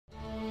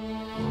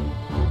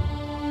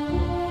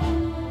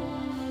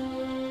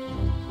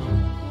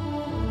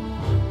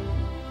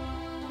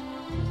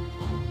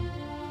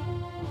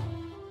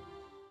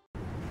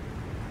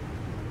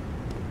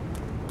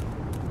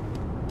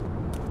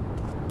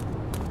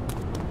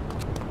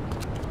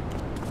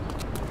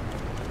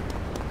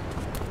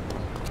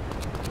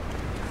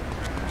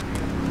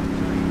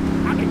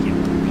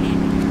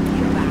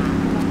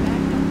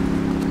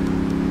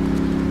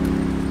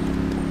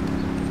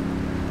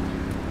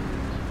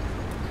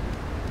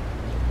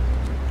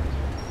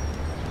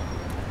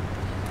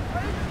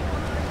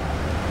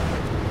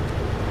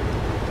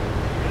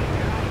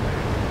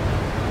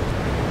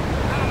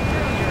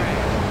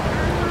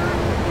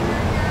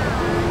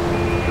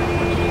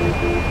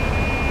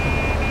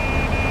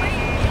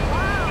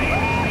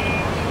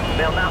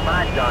Hell, not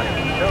mine, Johnny.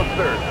 No,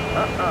 sir.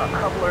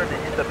 I'm learning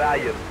the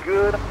value of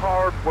good,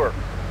 hard work.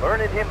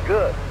 Learning him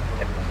good.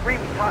 And for free,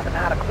 we taught him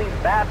how to clean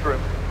the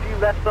bathroom. If you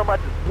left so much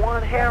as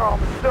one hair on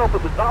the soap,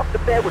 it was off the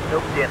bed with no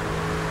dinner.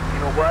 You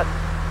know what?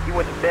 He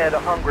went to bed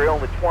hungry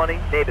only 20,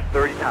 maybe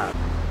 30 times.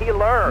 He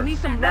learned. You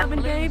need some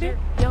loving, David?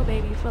 Yo,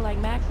 baby, you feel like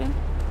maxing?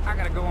 I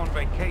gotta go on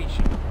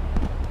vacation.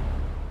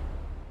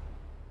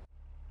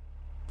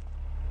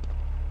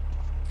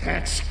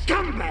 That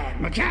scumbag,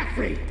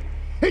 McCaffrey!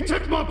 He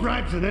took more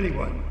bribes than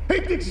anyone. He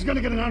thinks he's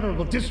gonna get an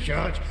honorable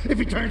discharge if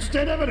he turns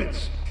state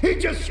evidence. He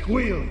just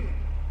squealed.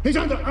 He's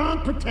under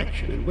armed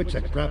protection in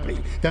Witchett property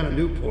down in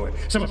Newport,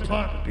 some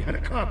apartment behind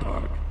a car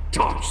park.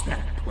 Torch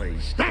that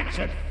place. That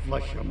should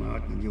flush him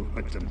out when you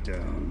hunt him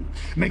down.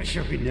 Make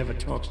sure he never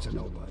talks to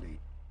nobody.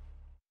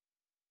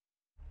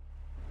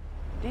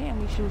 Damn,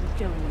 these shoes is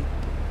killing me.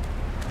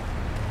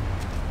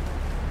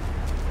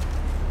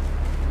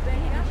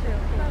 Damn, I feel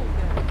so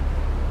good.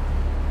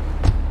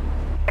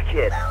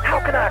 Kid, how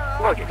can I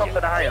exploit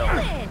something I own?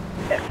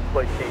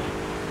 Exploitation.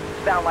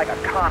 Sound like a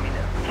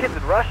communist. Kids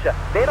in Russia,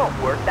 they don't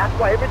work. That's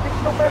why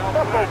everything's so messed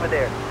up over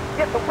there.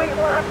 You have to wait in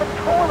line for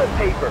toilet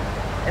paper.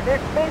 And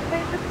their space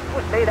station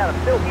was made out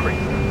of silk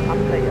cream. I'll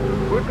tell you,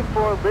 working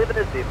for a living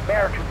is the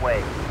American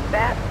way.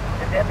 That,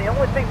 and the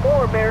only thing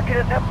more American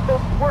is have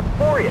folks work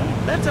for you.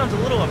 That sounds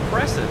a little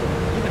oppressive,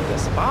 even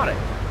despotic.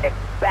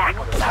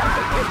 Exactly. You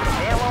hit the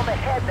nail on the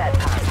head that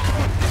time.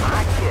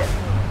 My kid.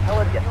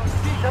 Telling you,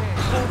 just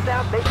cool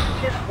down, making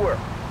kids work.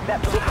 You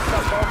have to look at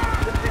stuff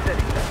on this is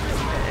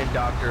anything. And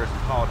doctors,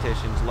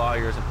 politicians,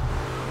 lawyers, and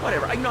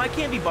whatever. I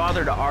can't be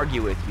bothered to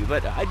argue with you,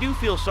 but I do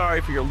feel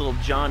sorry for your little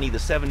Johnny, the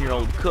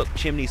 7-year-old cook,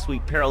 chimney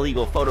sweep,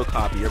 paralegal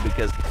photocopier,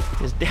 because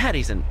his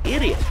daddy's an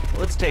idiot.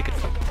 Let's take it.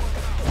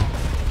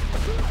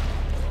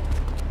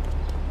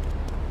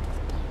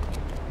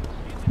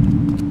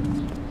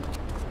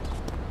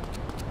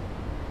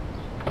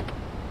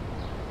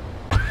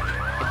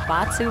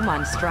 Batsu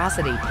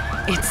monstrosity.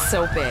 It's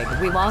so big.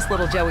 We lost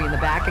little Joey in the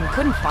back and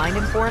couldn't find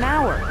him for an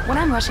hour. When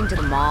I'm rushing to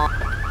the mall...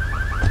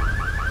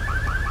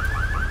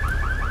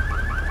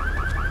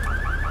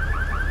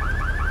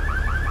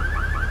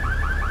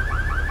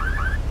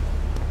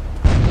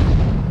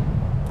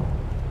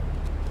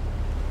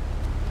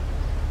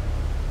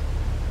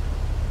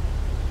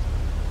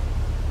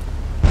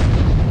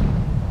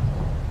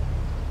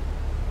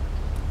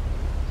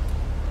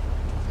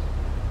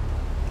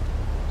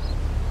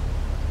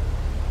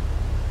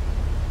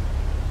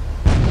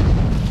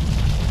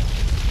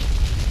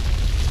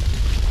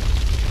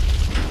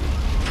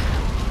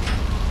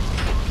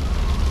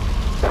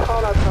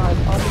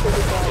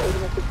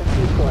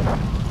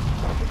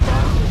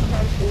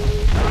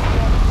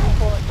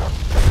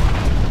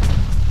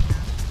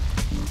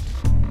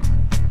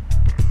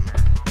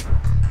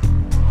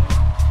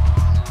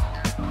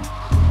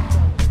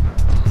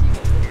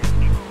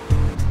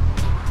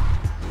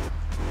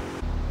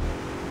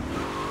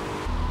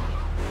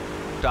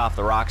 Off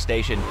the rock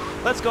station.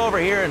 Let's go over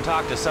here and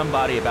talk to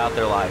somebody about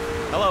their life.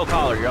 Hello,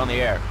 caller, you're on the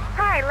air.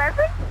 Hi,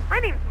 Leslie. My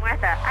name's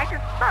Martha. I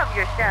just love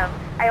your show.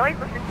 I always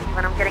listen to you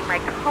when I'm getting my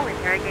colon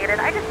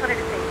irrigated. I just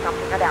wanted to say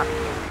something about the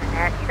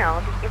internet. You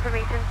know, the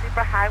information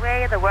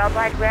superhighway, the World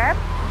Wide Web.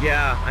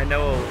 Yeah, I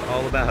know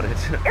all about it.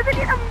 Isn't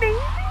it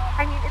amazing?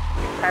 I mean, it's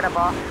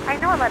incredible. I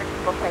know a lot of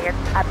people say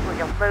it's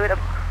absolutely a load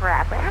of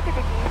crap, but how could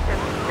they be so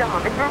dumb?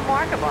 It's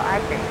remarkable, I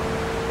think.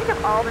 Think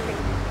of all the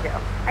things you do.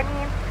 I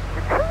mean,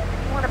 suppose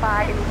if you want to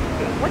buy a new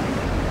TV, what do you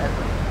do,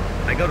 Leslie?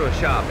 I go to a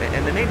shop,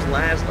 and the name's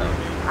Laszlo.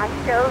 I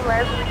know,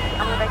 Leslie.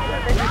 I'm a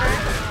regular visitor.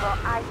 Well,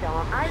 I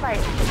don't. I buy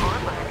it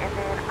online, and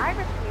then I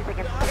listen to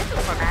music in digital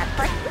format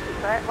like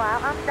Pussyfoot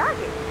while I'm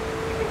jogging.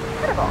 It's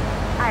incredible.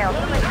 I also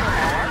like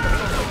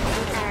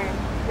and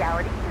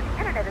reality, because the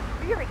internet is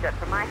really good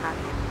for my hobby.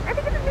 I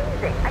think it's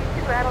amazing. I used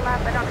to go out a lot,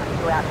 but I don't have to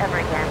go out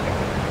ever again. It's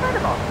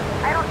incredible.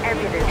 I don't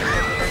envy those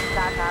people who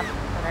stock up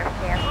for their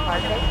scams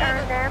because they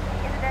earn them.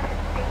 The internet has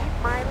saved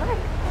my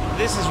life.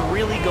 This is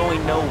really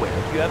going nowhere.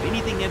 Do you have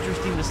anything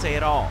interesting to say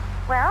at all?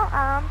 Well,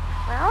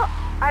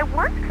 I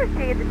once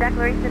crocheted the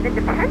Declaration of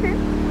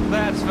Independence.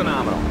 That's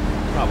phenomenal.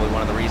 Probably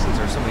one of the reasons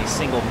there's so many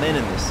single men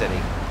in this city.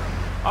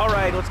 All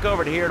right, let's go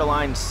over to here to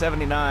line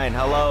 79.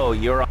 Hello,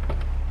 you're on.